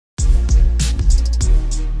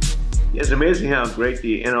It's amazing how great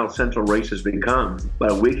the NL Central race has become.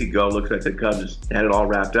 About a week ago, it looks like the Cubs had it all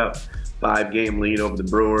wrapped up. 5-game lead over the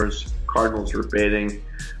Brewers. Cardinals were fading.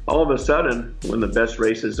 All of a sudden, when the best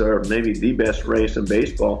races are maybe the best race in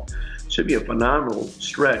baseball, it should be a phenomenal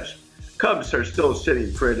stretch. Cubs are still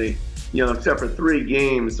sitting pretty, except for 3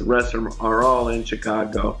 games, the rest of them are all in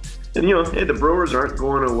Chicago. And, hey, the Brewers aren't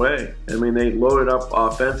going away. I mean, they loaded up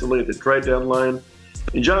offensively at the trade deadline.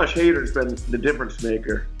 And Josh Hader's been the difference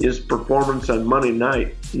maker. His performance on Monday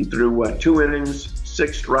night, he threw, 2 innings,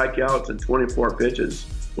 6 strikeouts, and 24 pitches.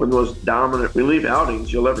 One of the most dominant relief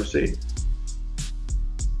outings you'll ever see.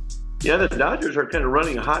 Yeah, the Dodgers are kind of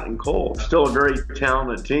running hot and cold. Still a very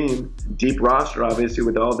talented team. Deep roster, obviously,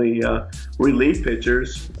 with all the relief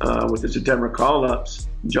pitchers, with the September call-ups.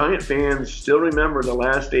 Giant fans still remember the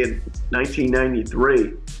last day of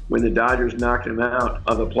 1993 when the Dodgers knocked them out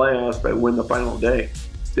of the playoffs by winning the final day.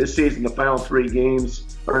 This season, the final 3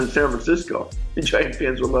 games are in San Francisco. The Giant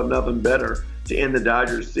fans will love nothing better to end the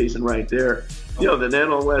Dodgers season right there. The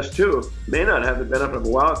NL West, too, may not have the benefit of a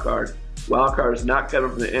wild card. Wild card is not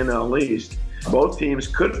coming from the NL East. Both teams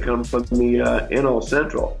could come from the NL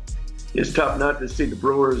Central. It's tough not to see the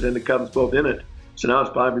Brewers and the Cubs both in it. So now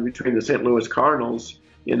it's probably between the St. Louis Cardinals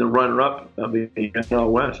and the runner-up of the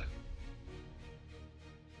NL West.